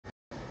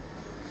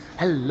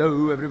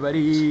Hello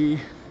everybody!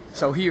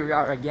 So here we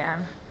are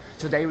again.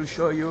 Today we'll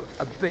show you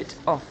a bit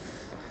of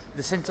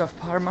the center of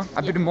Parma,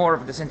 a bit more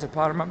of the center of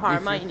Parma.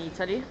 Parma in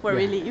Italy, where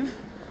we live,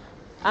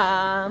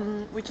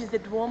 which is the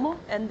Duomo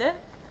and the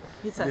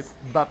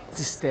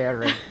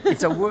Baptistery.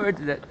 It's a word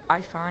that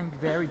I find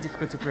very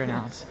difficult to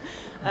pronounce.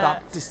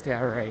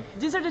 Baptistery.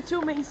 These are the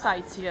two main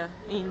sites here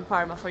in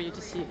Parma for you to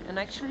see, and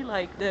actually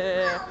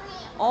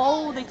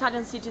all the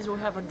Italian cities will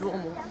have a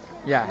Duomo.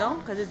 Yeah. No,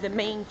 because it's the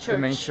main church. The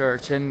main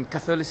church, and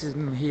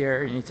Catholicism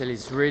here in Italy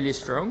is really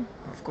strong.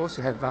 Of course,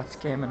 you have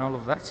Vatican and all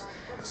of that.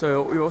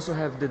 So we also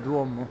have the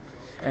Duomo,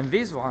 and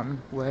this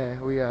one where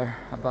we are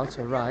about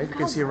to arrive, you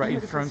can see right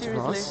in front of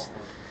us.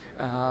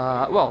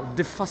 Well,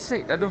 the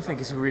facade I don't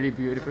think it's really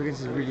beautiful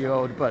because it's really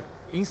old, but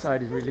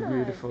inside is really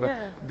beautiful.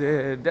 Yeah.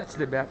 That's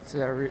the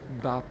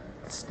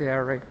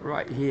baptistery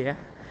right here,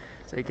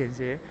 so you can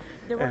see.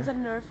 There was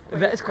an earthquake.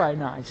 That's quite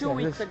nice. 2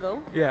 weeks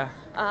ago. Yeah.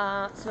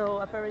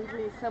 So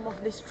apparently some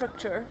of the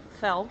structure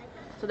fell,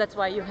 so that's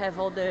why you have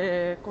all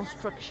the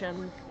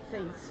construction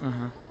things.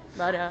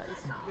 But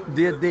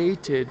they're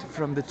dated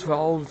from the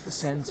 12th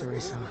century,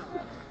 so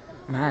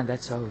man,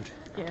 that's old.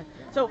 Yeah.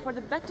 So for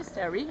the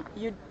baptistery,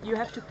 you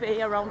have to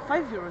pay around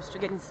 €5 to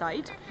get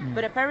inside.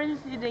 But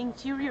apparently the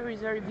interior is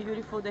very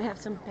beautiful. They have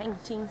some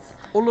paintings.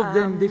 All of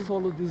them, they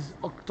follow this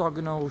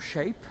octagonal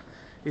shape.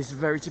 It's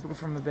very typical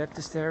from the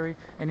baptistery,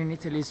 and in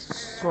Italy it's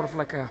sort of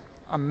like a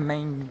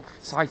main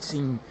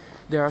sightseeing.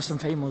 There are some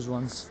famous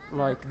ones,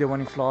 like the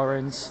one in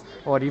Florence,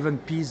 or even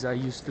Pisa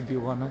used to be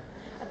one.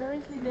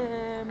 Apparently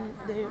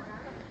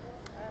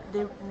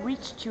the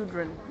rich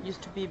children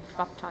used to be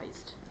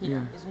baptized here.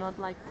 Yeah. It's not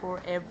like for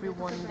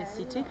everyone in the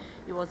city.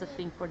 It was a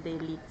thing for the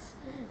elites.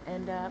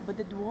 And but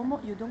the Duomo,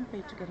 you don't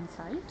pay to get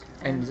inside.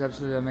 And it's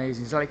absolutely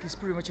amazing. It's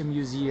pretty much a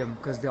museum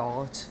because the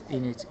art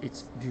in it,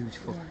 it's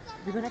beautiful. Yeah.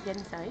 We're gonna get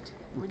inside.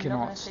 We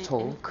cannot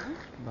talk,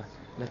 but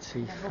let's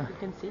see. I hope you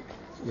can see.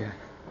 Yeah.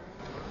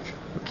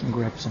 We can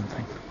grab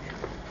something.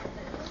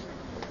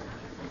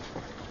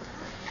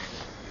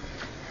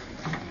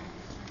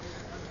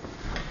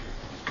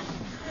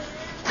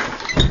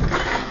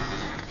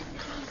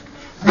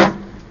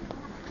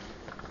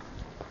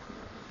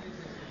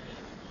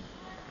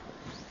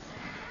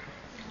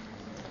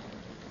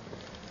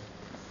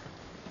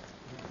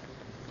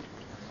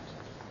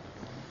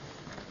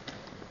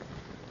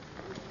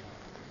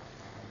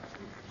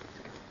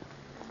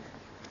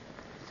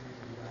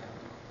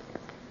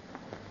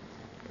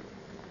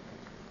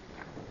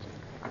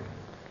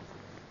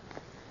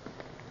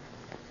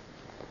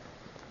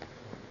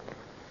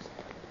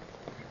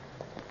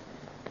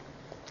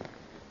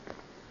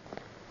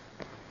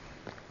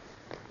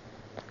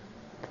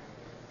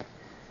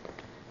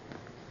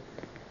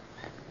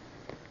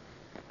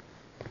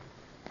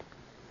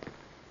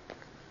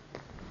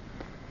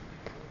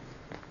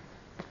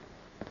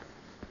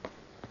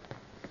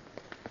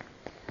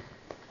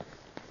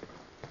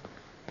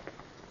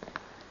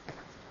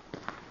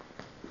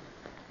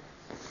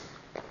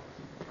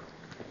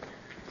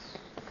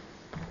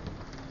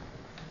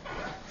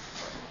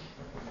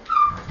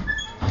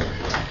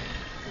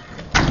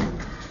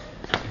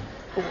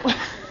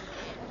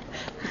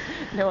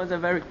 That was a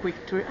very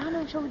quick tour.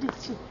 No, show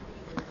this.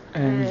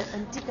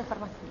 Antica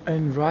Farmacia.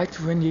 And right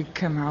when you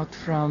come out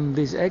from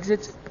this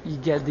exit, you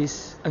get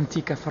this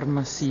Antica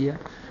Farmacia,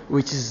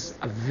 which is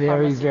a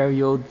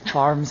very old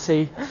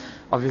pharmacy,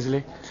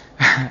 obviously.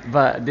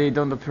 But they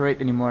don't operate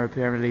anymore,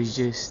 apparently. It's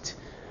just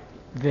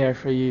there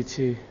for you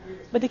to...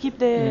 But they keep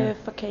the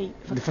facade.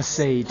 The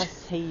facade.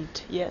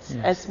 Facade, yes.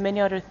 As many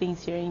other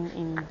things here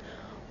in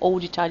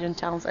old Italian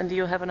towns. And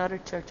you have another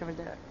church over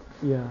there.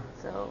 Yeah.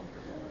 So...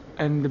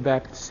 And the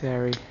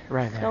baptistery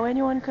right there. So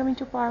anyone coming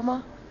to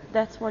Parma,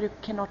 that's what you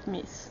cannot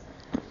miss.